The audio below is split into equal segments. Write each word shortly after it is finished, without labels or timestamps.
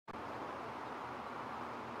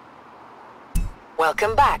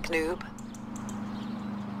Welcome back, noob.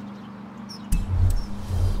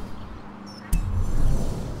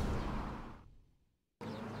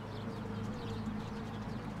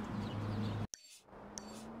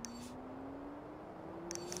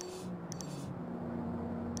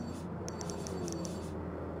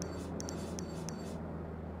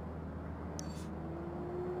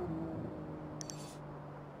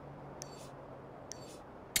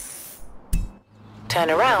 Turn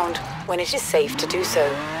around when it is safe to do so.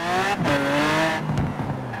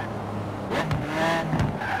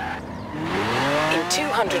 In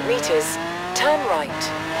 200 meters, turn right.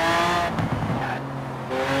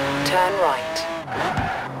 Turn right.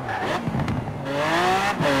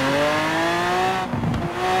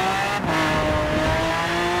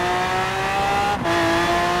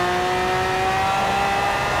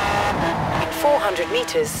 In 400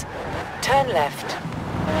 meters, turn left.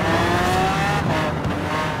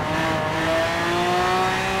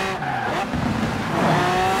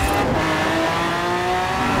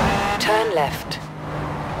 Turn left.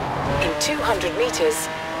 In 200 meters,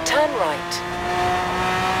 turn right.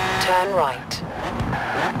 Turn right.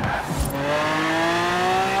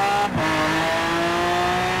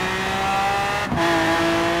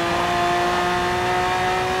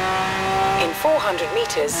 In 400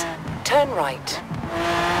 meters, turn right.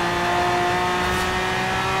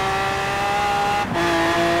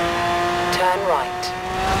 Turn right.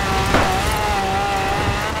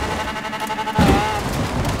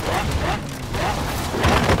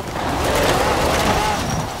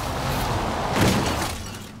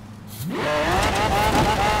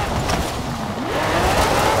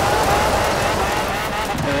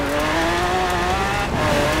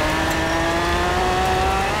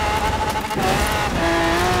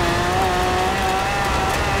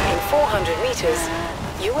 Meters,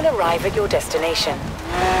 you will arrive at your destination.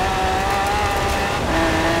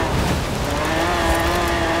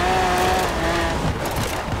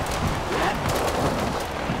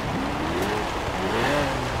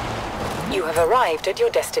 You have arrived at your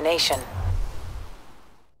destination.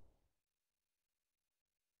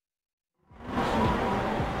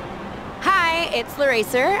 Hi, it's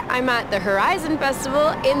LaRacer. I'm at the Horizon Festival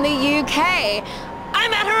in the UK.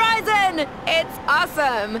 I'm at Horizon! It's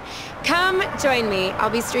awesome! Come join me. I'll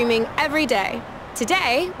be streaming every day.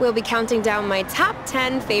 Today, we'll be counting down my top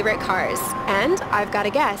 10 favorite cars. And I've got a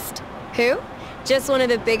guest. Who? Just one of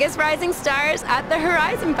the biggest rising stars at the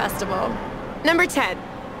Horizon Festival. Number 10,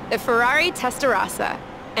 the Ferrari Testarossa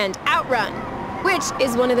and Outrun, which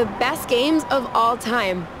is one of the best games of all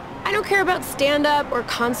time. I don't care about stand-up or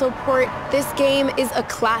console port. This game is a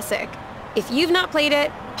classic. If you've not played it,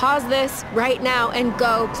 pause this right now and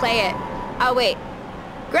go play it. I'll wait.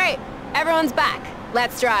 Great, everyone's back.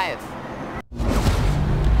 Let's drive.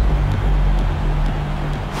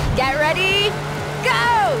 Get ready,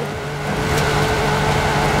 go!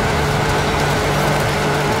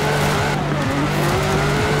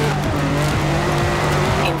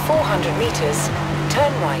 In 400 meters,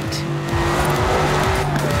 turn right.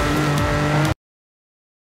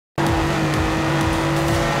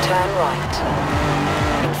 Turn right.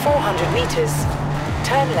 In 400 meters,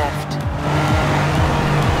 turn left.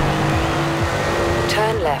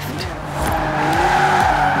 Turn left.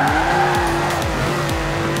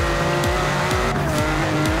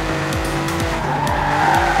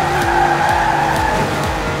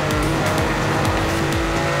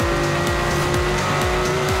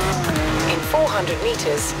 In 400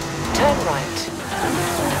 meters, turn right.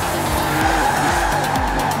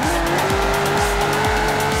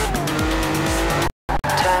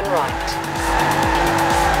 Turn right.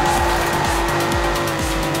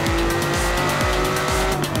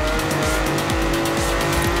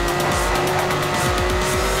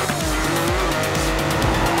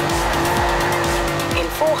 In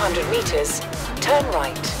 400 meters, turn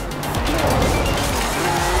right.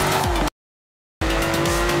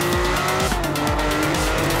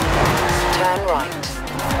 Turn right.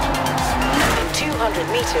 In 200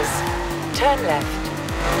 meters, turn left.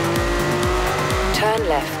 Turn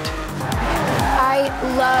left. I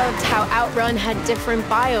loved how Outrun had different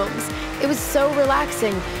biomes. It was so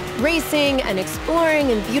relaxing. Racing and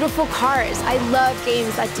exploring and beautiful cars. I love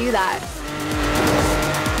games that do that.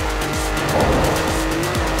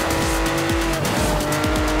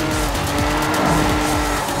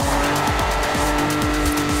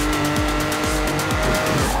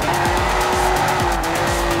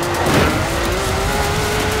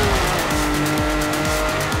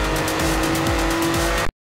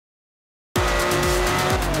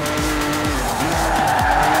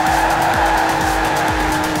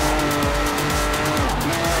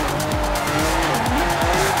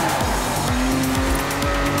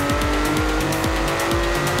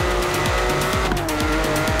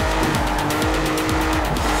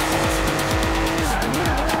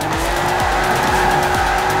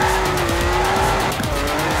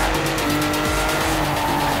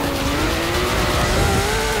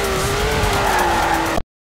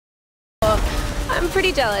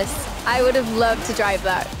 jealous. I would have loved to drive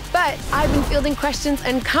that. But I've been fielding questions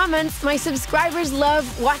and comments. My subscribers love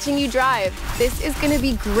watching you drive. This is gonna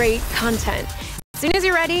be great content. As soon as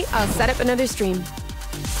you're ready, I'll set up another stream.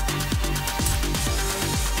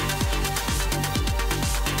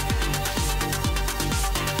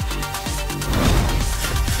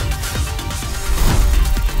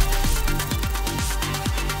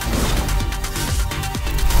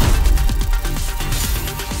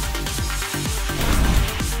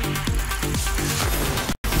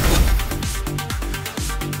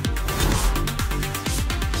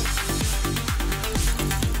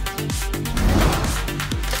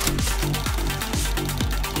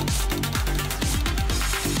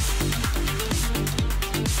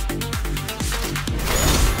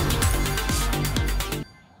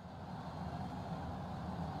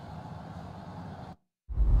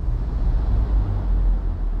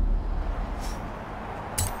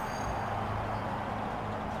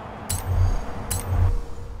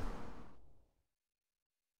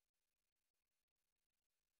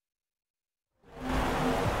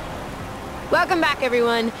 Welcome back,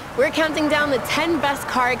 everyone. We're counting down the 10 best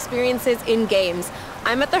car experiences in games.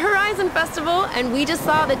 I'm at the Horizon Festival, and we just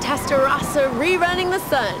saw the Testarossa rerunning the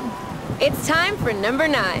sun. It's time for number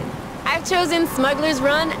 9. I've chosen Smuggler's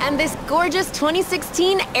Run and this gorgeous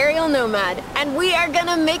 2016 Aerial Nomad, and we are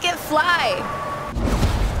gonna make it fly.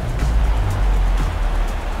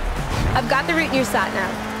 I've got the route in your sat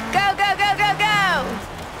nav. Go, go, go, go, go!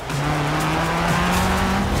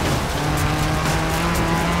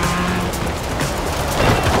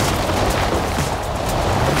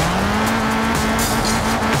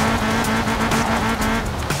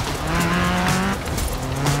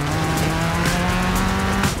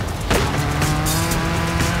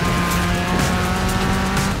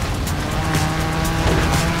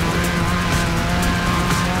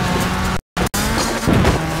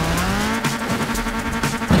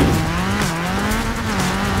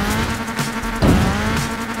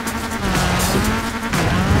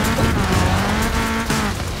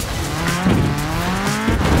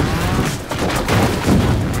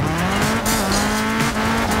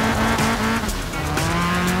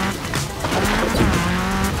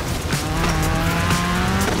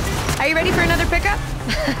 Are you ready for another pickup?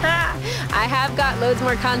 I have got loads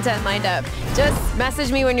more content lined up. Just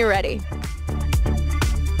message me when you're ready.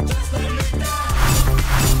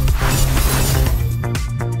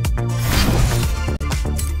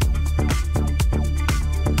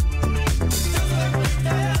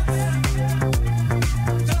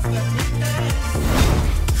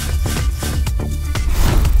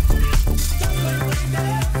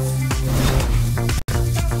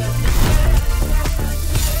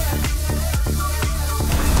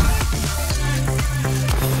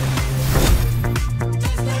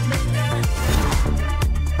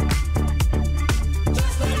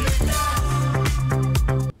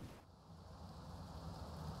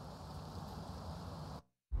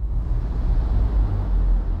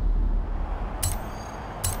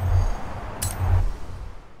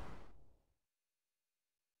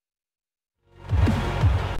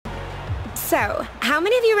 So, how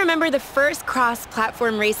many of you remember the first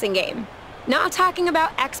cross-platform racing game? Not talking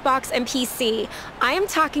about Xbox and PC. I am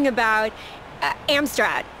talking about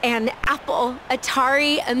Amstrad and Apple,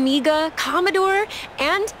 Atari, Amiga, Commodore,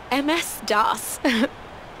 and MS-DOS.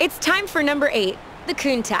 It's time for number 8, the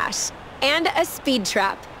Countach, and a speed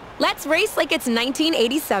trap. Let's race like it's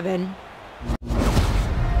 1987.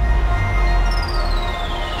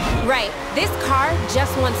 Right, this car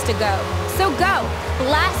just wants to go. So go,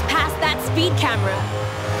 blast past that speed camera.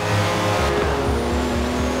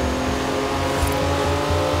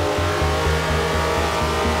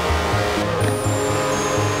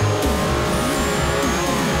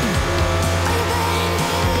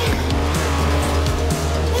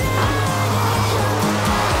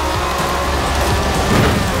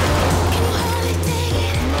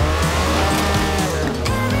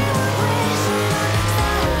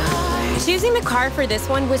 Choosing the car for this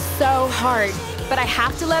one was so hard, but I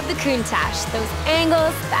have to love the Countach. Those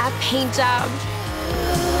angles, that paint job.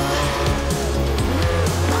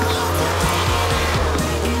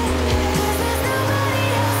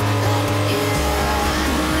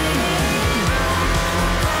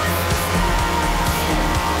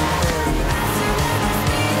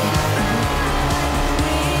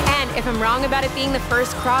 And if I'm wrong about it being the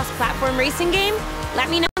first cross-platform racing game, let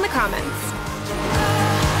me know in the comments.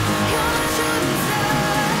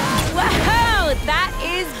 Whoa, that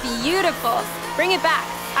is beautiful. Bring it back.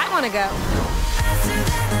 I want to go.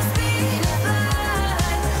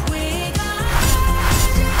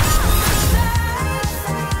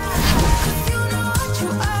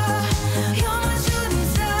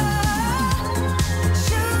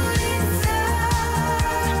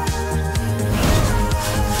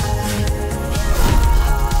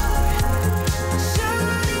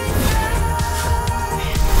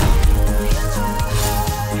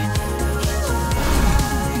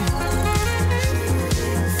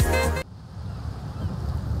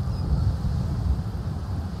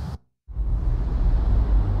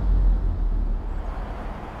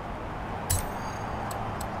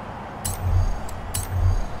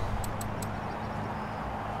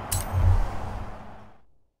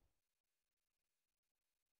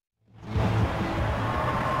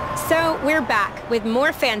 So we're back with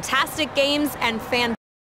more fantastic games and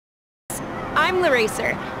I'm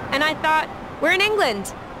LaRacer, and I thought, we're in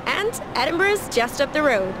England, and Edinburgh's just up the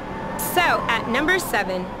road. So, at number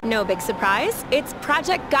 7, no big surprise, it's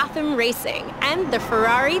Project Gotham Racing and the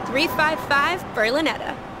Ferrari 355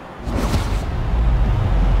 Berlinetta.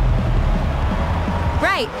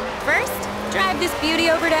 Right, first, drive this beauty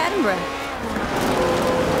over to Edinburgh.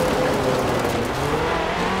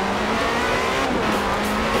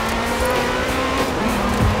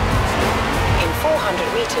 In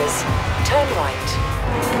 400 meters, turn right.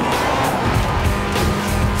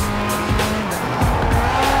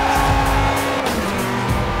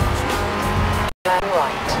 Turn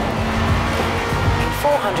right. In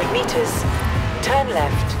 400 meters, turn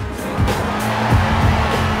left.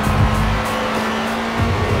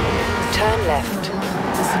 Turn left.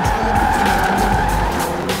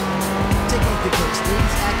 Take off the coats,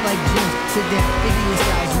 please act like Jim. Sit down, figure your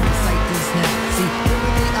styles, you recite this now. See,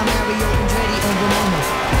 everything I'm Mario Andretti on the moment.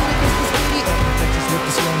 The Christmas kitty, or just with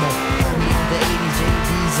the slow-mo. Hold me on the 80s, JD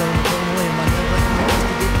zone, promo in my number, and my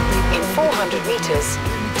to get the paper. In 400 meters,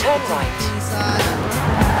 turn right.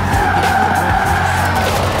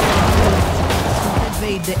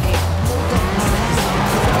 Invade the air.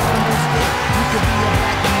 Hold up, you could be a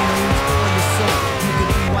black man or you spoil your soul. You could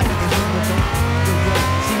be white and you would the road.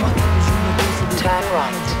 See my numbers universal. Turn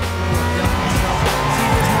right. See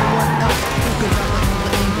there's no one else who could ever know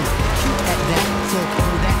the English. Shoot at that, so do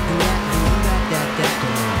that, do that, do that, that, that. Do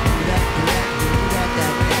that, do that, do that, that,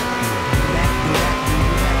 that. Do that, do that, do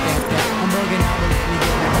that, that, that. I'm bugging out, but let me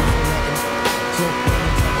get my hands on that. So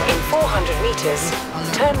In 400 meters,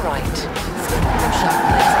 turn right.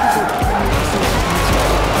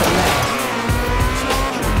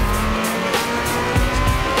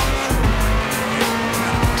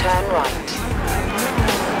 Turn right.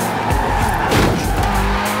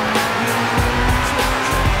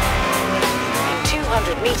 In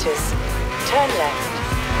 200 meters, turn left.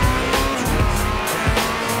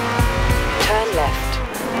 Turn left.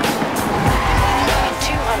 In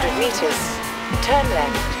 200 meters, turn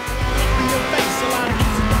left.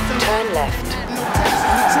 Turn left.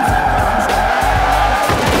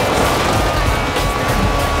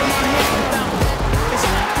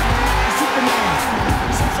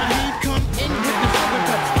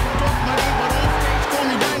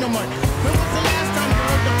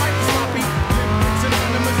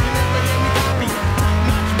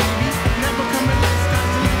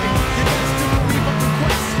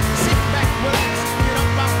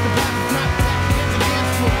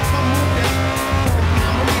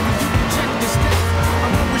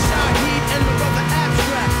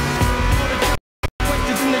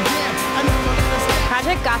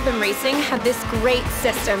 Gotham Racing had this great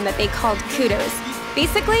system that they called kudos.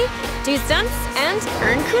 Basically, do stunts and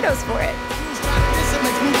earn kudos for it.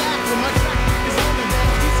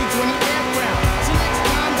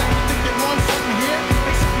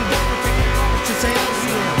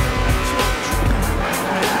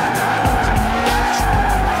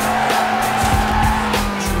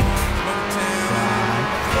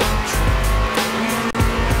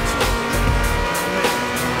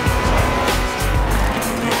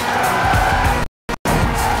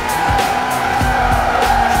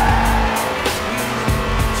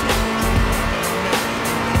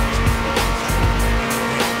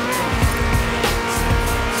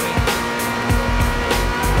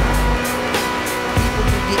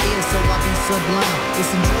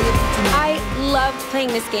 I loved playing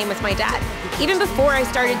this game with my dad. Even before I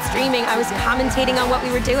started streaming, I was commentating on what we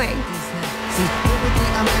were doing. See,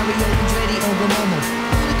 everything I'm Mario Andretti on the Momo.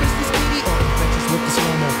 The Christmas kitty, or breakfast with the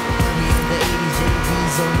slow-mo. Heard me in the 80s, JD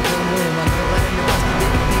zone, promo in my number, and the rest to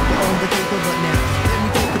get the paper on the paper, but now, let me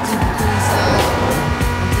take it to the clean side.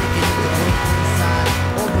 I'm taking it to the clean side.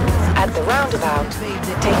 At the roundabout,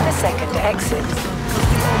 take the second exit. Cause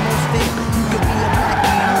we almost there. You could be a black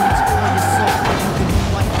man or you spoil your soul. You could be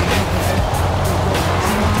white and you could the road.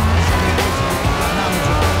 See my numbers universal, knowledge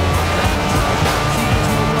of see there's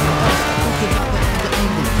no one else who could drop it on the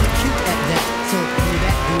English. You're cute at that, so do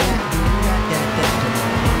that, do that, do that, that, that.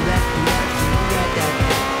 Do that, do that, do that, that,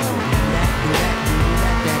 that. Do that, do that, do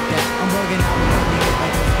that, that, that. I'm bugging out when I get my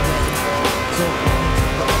hands on that. So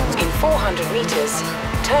in 400 meters,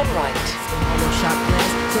 turn right. Shot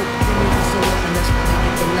glass, so give me the soul and let's make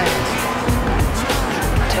it the last.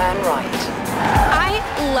 Turn right. I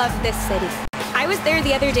love this city. I was there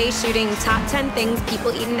the other day shooting top 10 things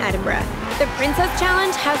people eat in Edinburgh. The Princess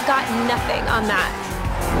Challenge has got nothing on that.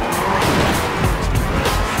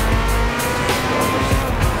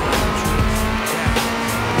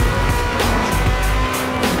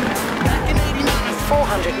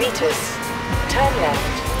 400 meters. Turn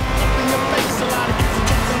left. In your face, a lot of kids are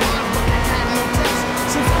just alive, but they had no taste.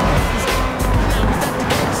 Since I was now is that the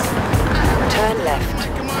case? Turn left.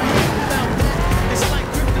 Like in my head without that, it's like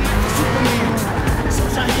kryptonite to Superman. So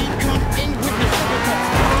Shaheed come in with the sugar cuts.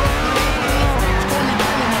 Call me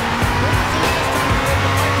Dynamite. When was the last time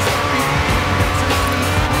you heard the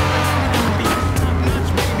fight stop beat? Top notch,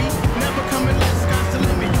 baby. Never coming less, sky's the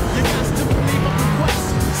limit. You got to believe a request.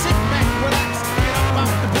 Sit back, relax, get up out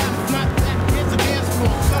the path. Not that, here's a dance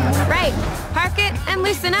floor. Somewhere. Right, park it and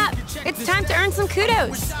loosen up. It's time to earn some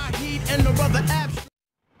kudos. And the brother Abs.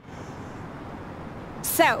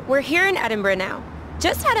 So, we're here in Edinburgh now.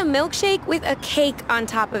 Just had a milkshake with a cake on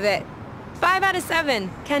top of it. 5 out of 7,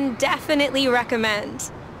 can definitely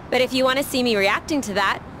recommend. But if you want to see me reacting to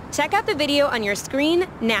that, check out the video on your screen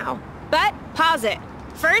now. But pause it.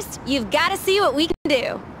 First, you've got to see what we can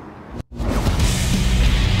do.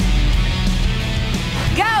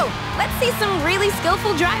 Go! Let's see some really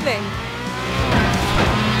skillful driving.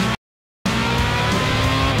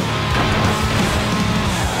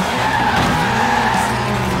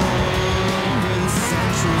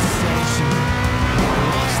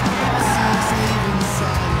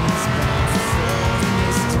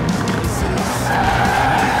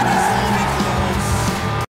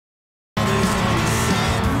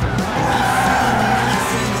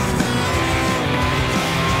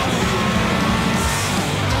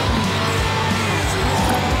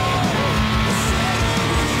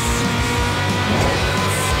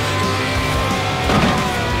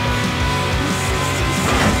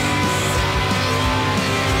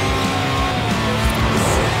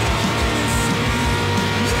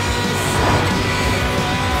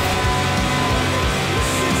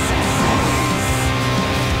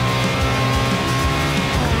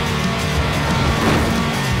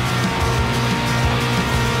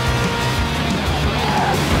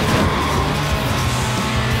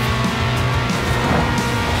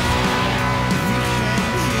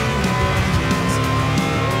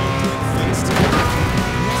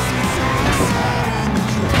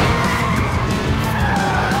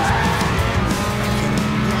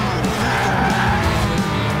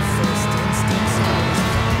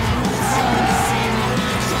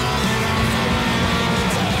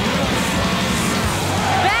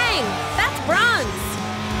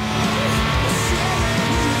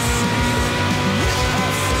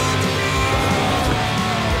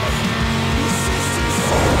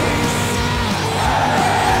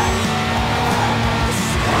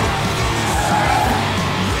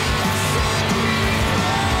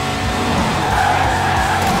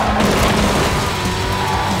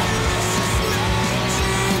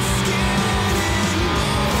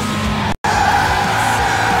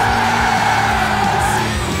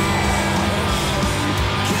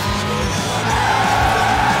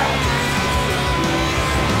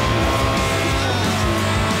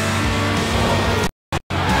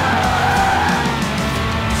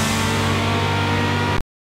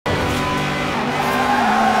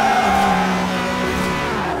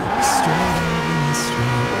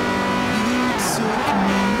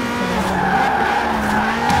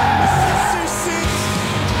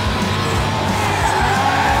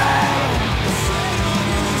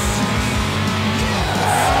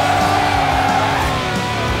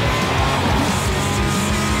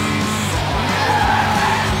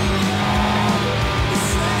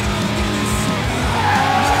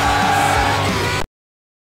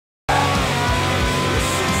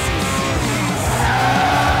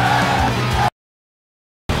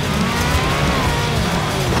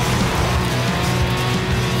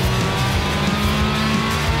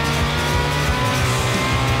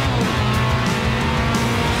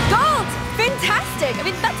 I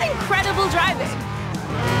mean, that's incredible driving.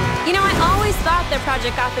 You know, I always thought that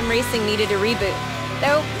Project Gotham Racing needed a reboot,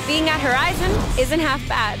 though being at Horizon isn't half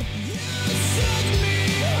bad.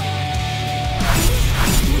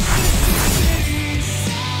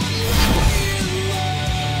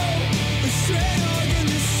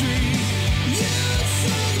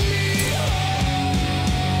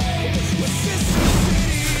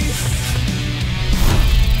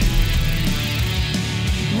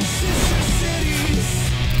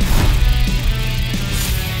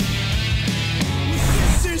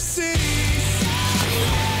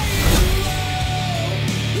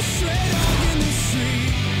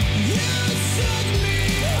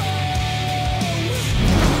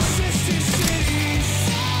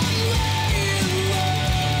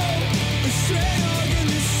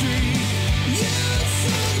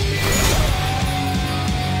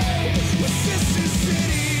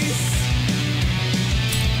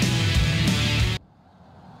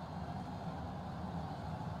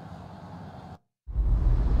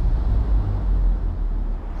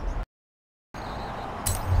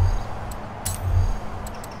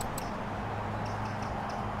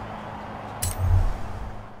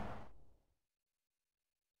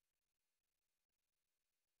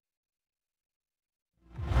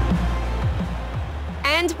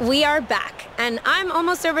 And we are back, and I'm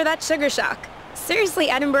almost over that sugar shock.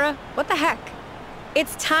 Seriously, Edinburgh, what the heck?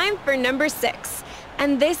 It's time for number 6,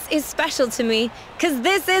 and this is special to me, because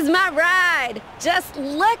this is my ride! Just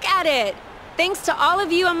look at it! Thanks to all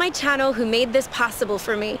of you on my channel who made this possible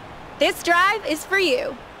for me. This drive is for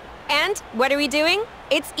you. And what are we doing?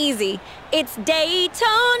 It's easy. It's Daytona!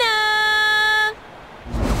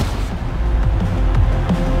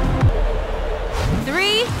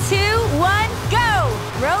 3, 2, 1, go!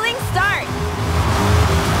 Rolling start!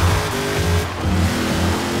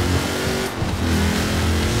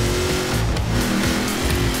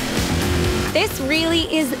 This really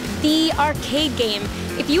is the arcade game.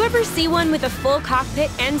 If you ever see one with a full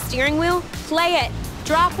cockpit and steering wheel, play it.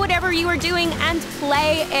 Drop whatever you are doing and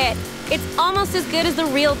play it. It's almost as good as the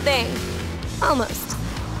real thing. Almost.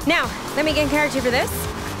 Now, let me get in character for this.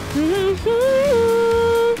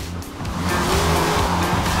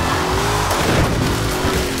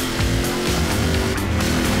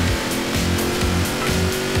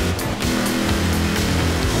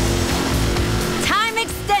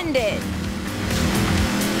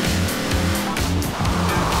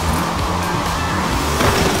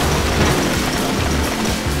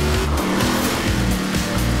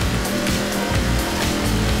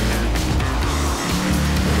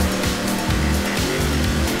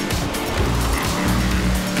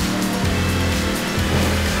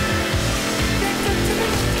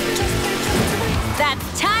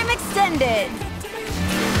 Time extended.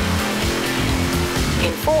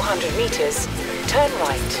 In 400 meters, turn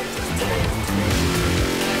right.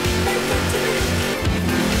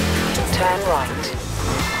 Turn right.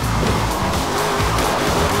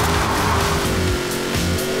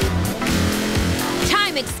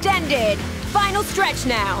 Time extended. Final stretch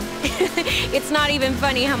now. It's not even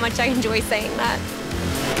funny how much I enjoy saying that.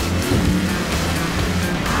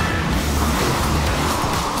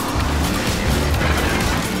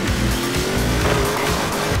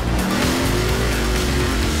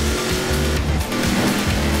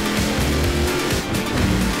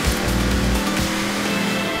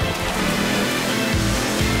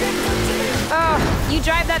 You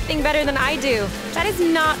drive that thing better than I do. That is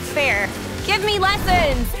not fair. Give me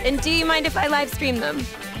lessons! And do you mind if I live stream them?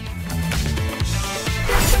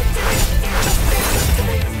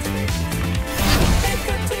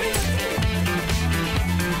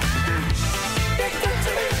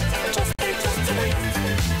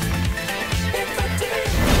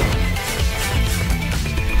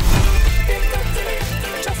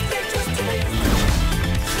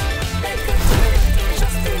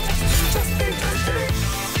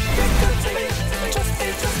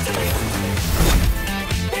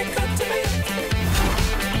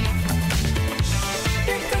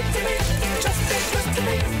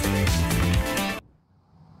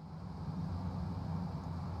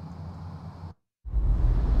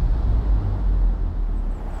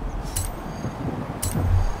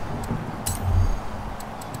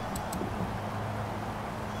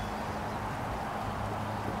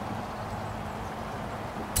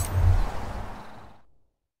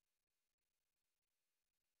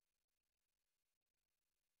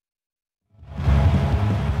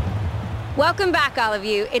 Welcome back, all of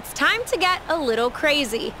you. It's time to get a little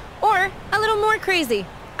crazy. Or a little more crazy.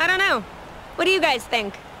 I don't know. What do you guys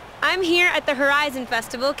think? I'm here at the Horizon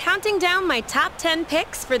Festival counting down my top 10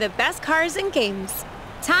 picks for the best cars and games.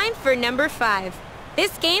 Time for number 5.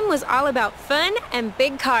 This game was all about fun and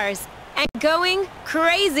big cars. And going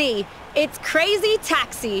crazy. It's Crazy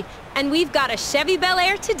Taxi. And we've got a Chevy Bel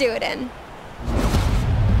Air to do it in.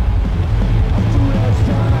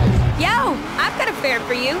 Yo, I've got a fare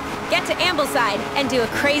for you. Get to Ambleside and do a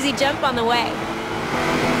crazy jump on the way.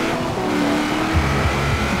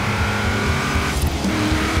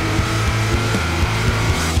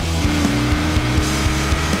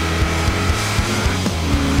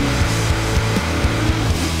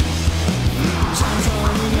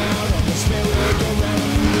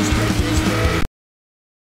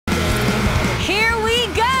 Here we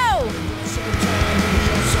go!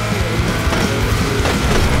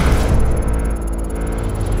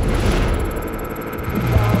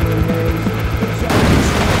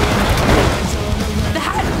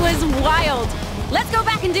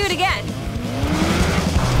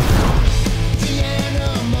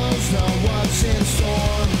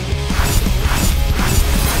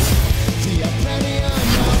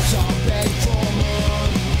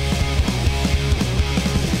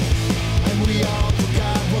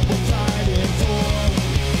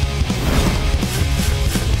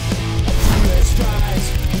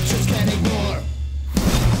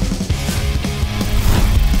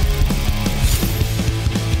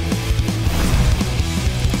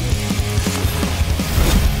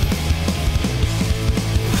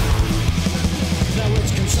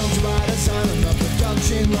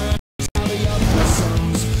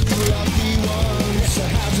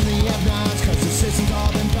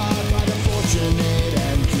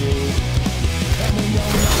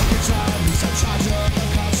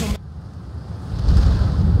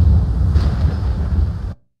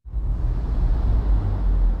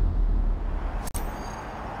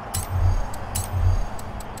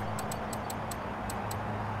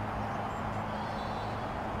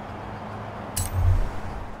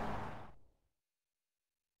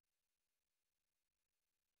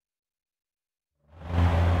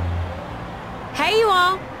 Hey, you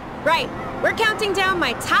all! Right, we're counting down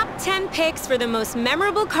my top 10 picks for the most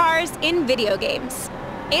memorable cars in video games.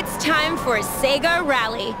 It's time for Sega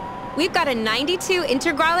Rally. We've got a 92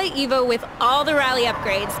 Integrale Evo with all the rally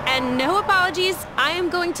upgrades, and no apologies, I am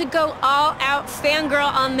going to go all-out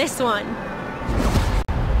fangirl on this one.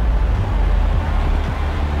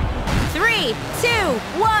 3, 2,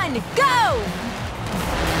 1, go!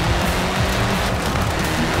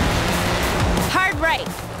 Hard right.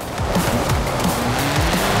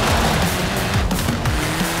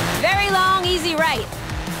 Very long, easy right.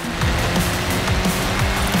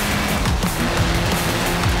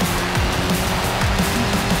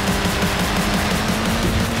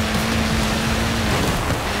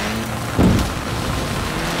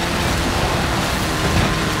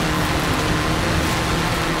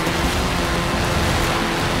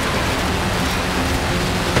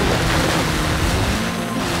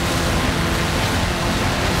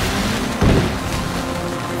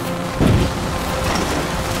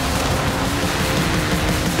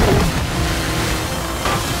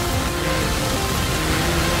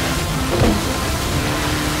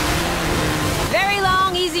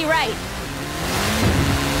 Right.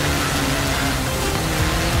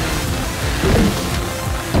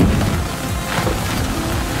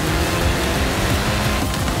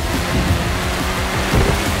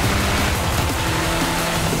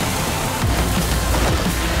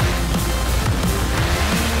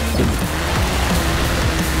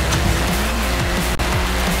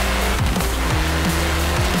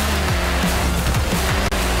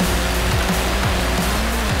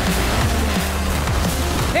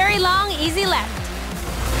 Very long, easy left.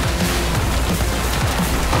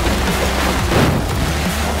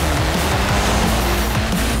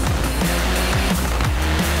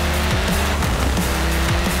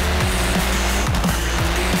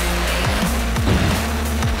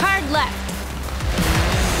 Hard left.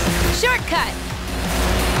 Shortcut.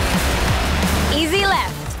 Easy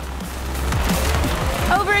left.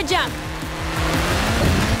 Over a jump.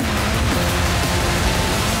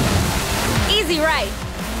 Easy right.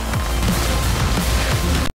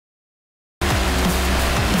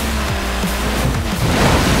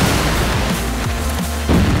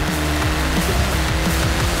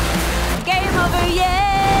 Game over, yeah!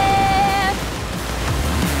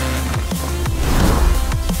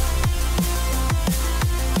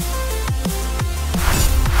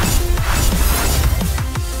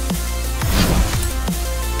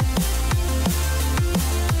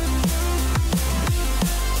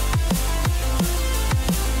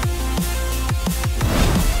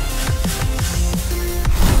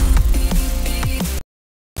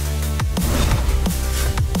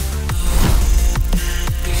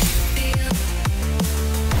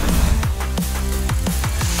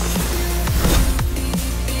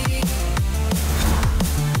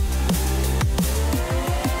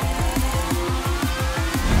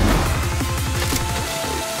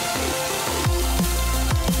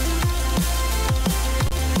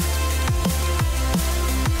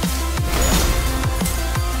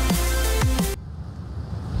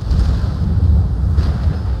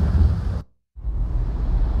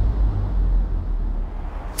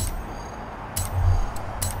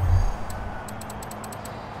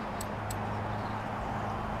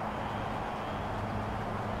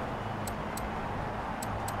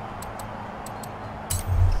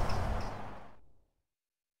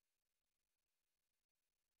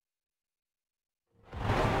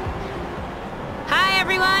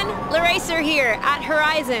 Everyone, LaRacer here at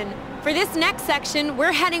Horizon. For this next section,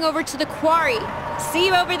 we're heading over to the quarry. See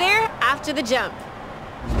you over there after the jump.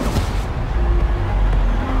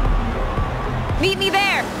 Meet me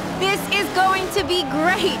there. This is going to be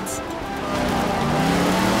great.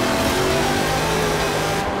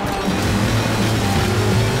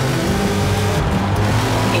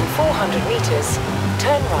 In 400 meters,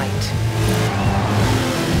 turn right.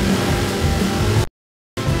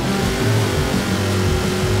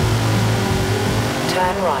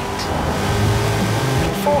 Turn right.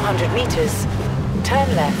 In 400 meters,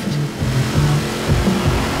 turn left.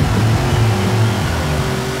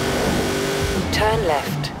 Turn Turn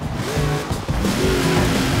left.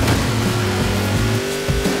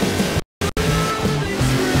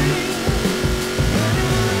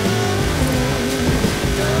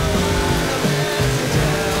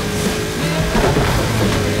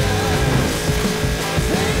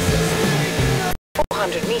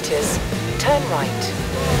 Meters, turn right.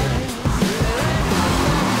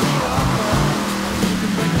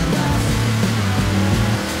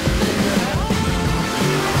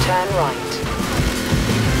 Turn right.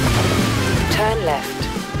 Turn left.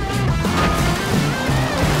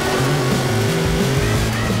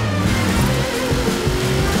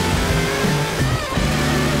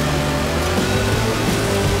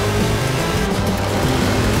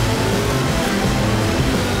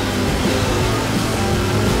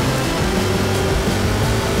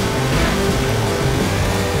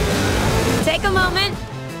 Take a moment,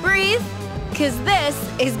 breathe, because this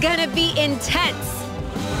is gonna be intense.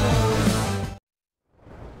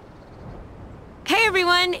 Hey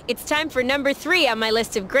everyone, it's time for number 3 on my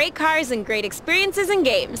list of great cars and great experiences in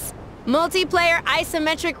games. Multiplayer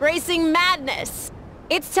isometric racing madness.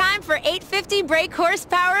 It's time for 850 brake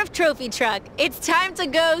horsepower of trophy truck. It's time to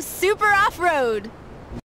go super off-road.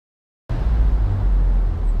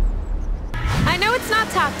 I know it's not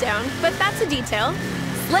top-down, but that's a detail.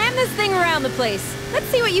 Slam this thing around the place. Let's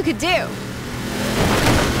see what you could do.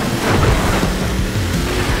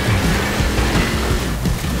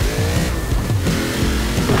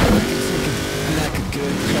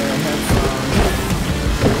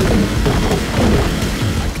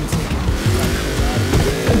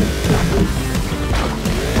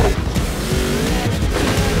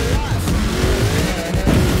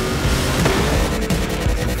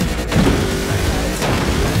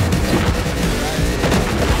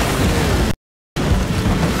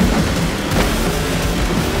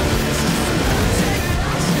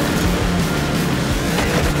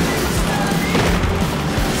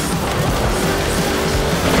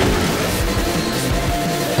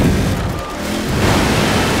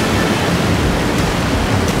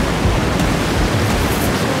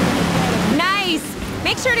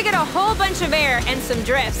 Make sure to get a whole bunch of air and some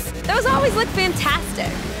drifts. Those always look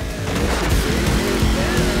fantastic.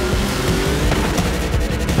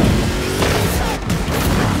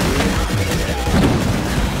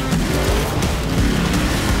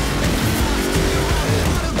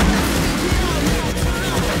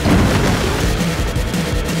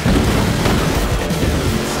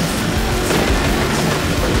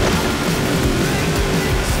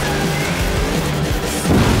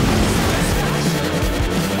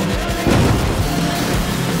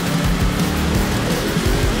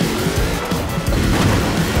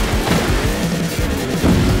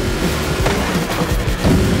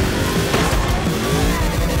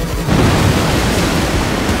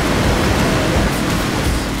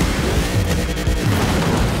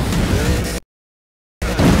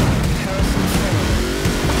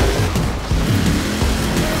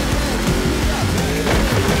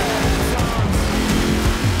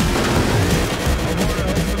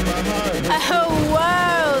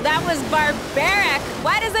 Barbaric!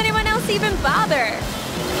 Why does anyone else even bother?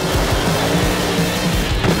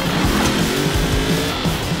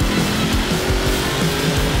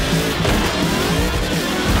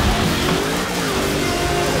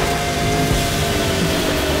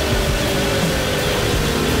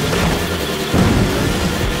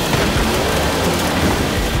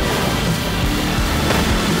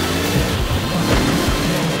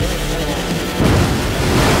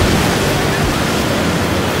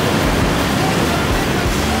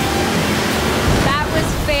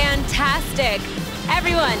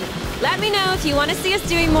 Everyone, let me know if you want to see us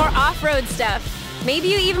doing more off-road stuff. Maybe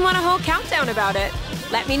you even want a whole countdown about it.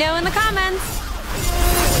 Let me know in the comments.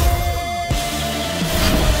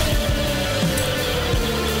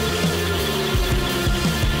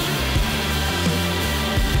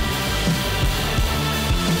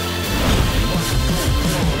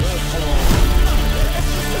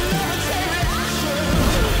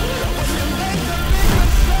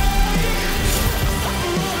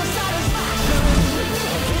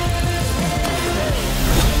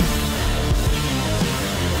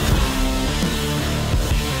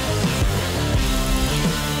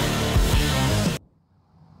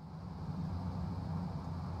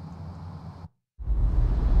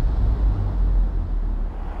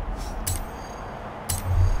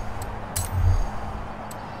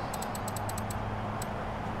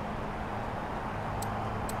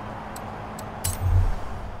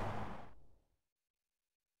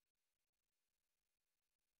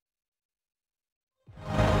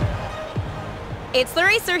 It's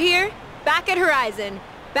LaRacer here, back at Horizon.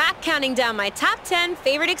 Back counting down my top 10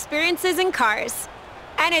 favorite experiences in cars.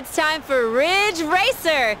 And it's time for Ridge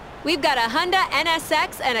Racer. We've got a Honda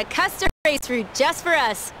NSX and a custom race route just for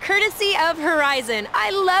us, courtesy of Horizon.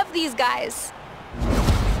 I love these guys.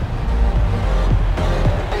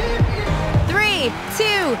 3,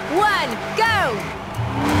 2, 1, go!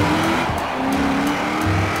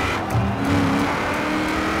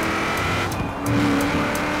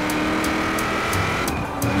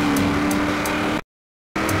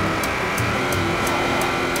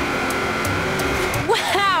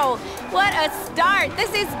 What a start! This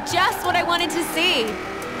is just what I wanted to see.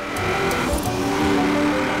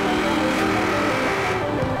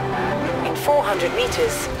 In 400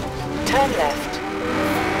 meters, turn left.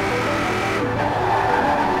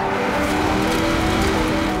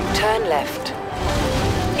 Turn left.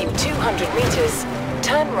 In 200 meters,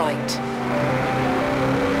 turn right.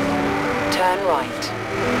 Turn right.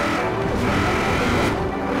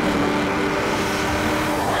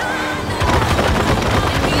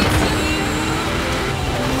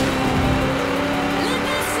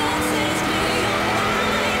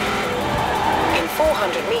 In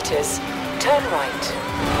 400 meters, turn right.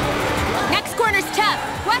 Next corner's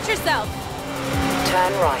tough. Watch yourself.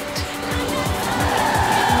 Turn right.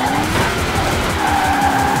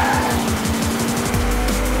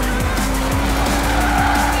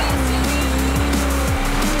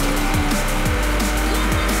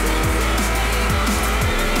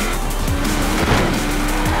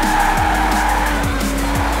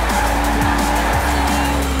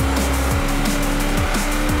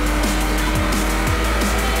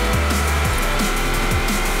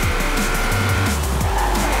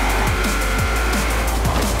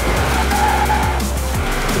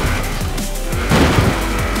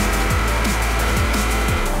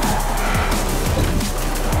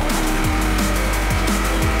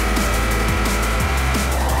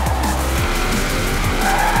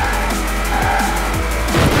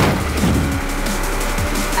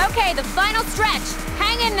 The final stretch.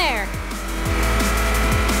 Hang in there.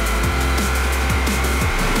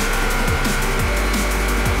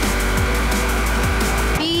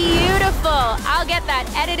 Beautiful. I'll get that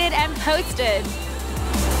edited and posted.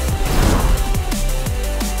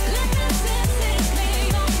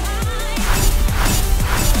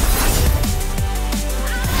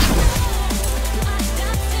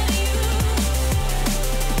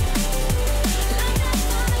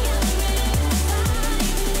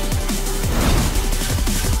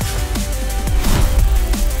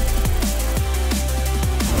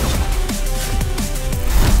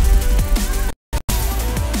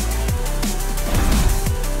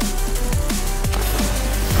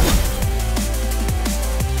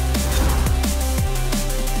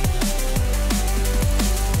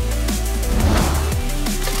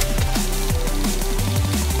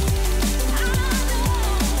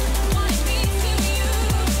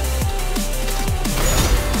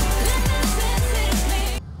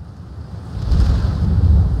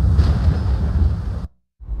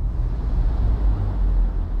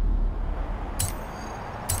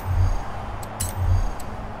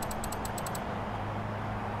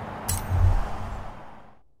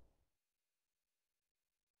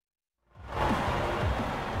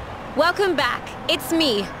 Welcome back. It's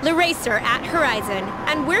me, LaRacer at Horizon,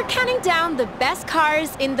 and we're counting down the best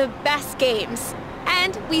cars in the best games.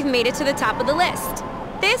 And we've made it to the top of the list.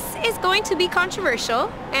 This is going to be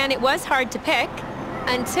controversial, and it was hard to pick,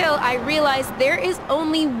 until I realized there is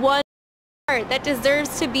only one car that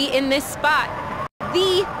deserves to be in this spot.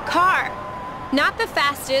 The car. Not the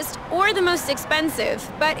fastest or the most expensive,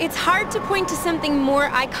 but it's hard to point to something more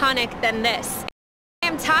iconic than this.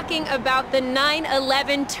 I'm talking about the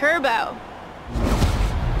 911 Turbo.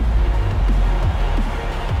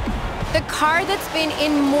 The car that's been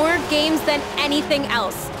in more games than anything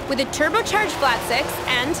else, with a turbocharged flat six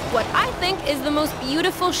and what I think is the most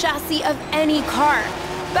beautiful chassis of any car.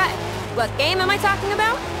 But what game am I talking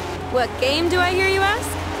about? What game do I hear you ask?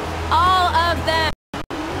 All of them.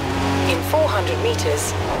 In 400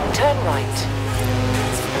 meters, turn right.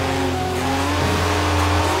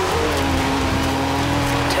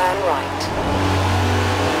 Turn right.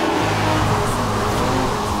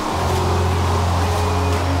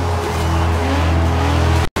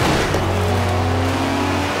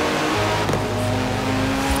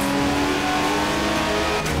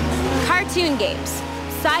 Cartoon games,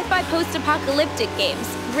 sci-fi post-apocalyptic games,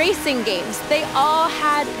 racing games, they all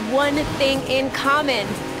had one thing in common.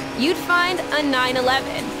 You'd find a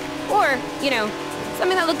 911, or, you know,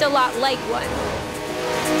 something that looked a lot like one.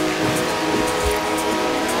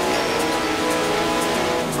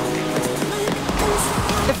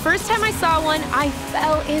 The first time I saw one, I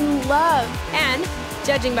fell in love. And,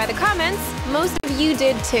 judging by the comments, most of you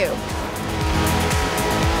did too.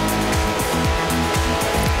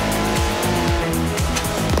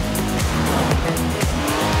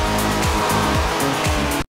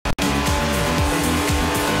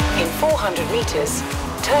 In 400 meters,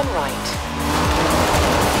 turn right.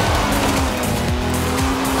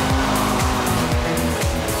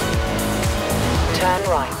 Turn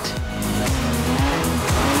right.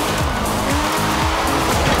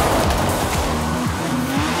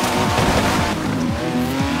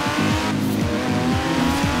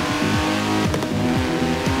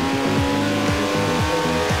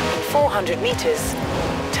 In 400 meters,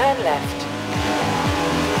 turn left.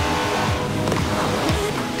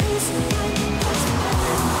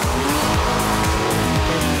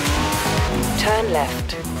 Turn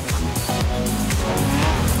left.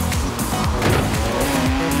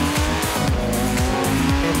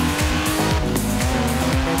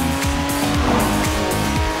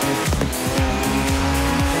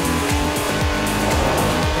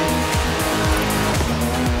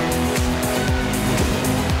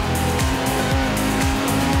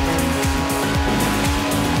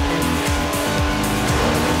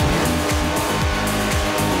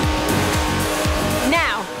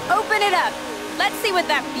 Now, open it up. Let's see what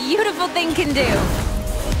that beautiful thing can do.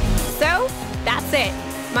 So, that's it.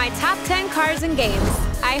 My top 10 cars and games.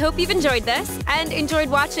 I hope you've enjoyed this and enjoyed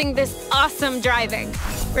watching this awesome driving.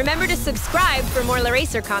 Remember to subscribe for more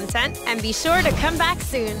LaRacer content and be sure to come back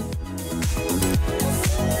soon.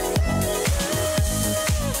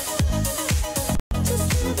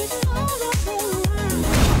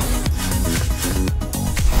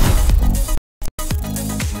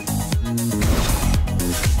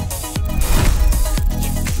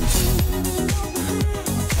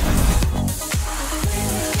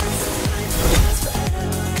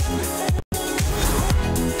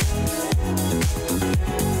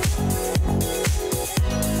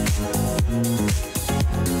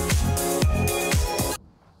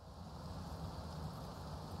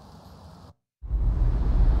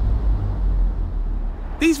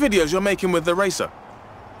 These videos you're making with LaRacer,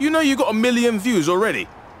 you know you got 1 million views already.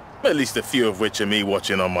 At least a few of which are me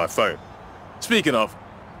watching on my phone. Speaking of,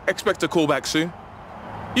 expect a call back soon?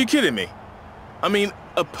 You kidding me? I mean,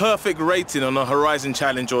 a perfect rating on a Horizon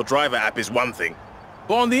Challenge or Driver app is one thing.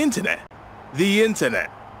 But on the internet? The internet.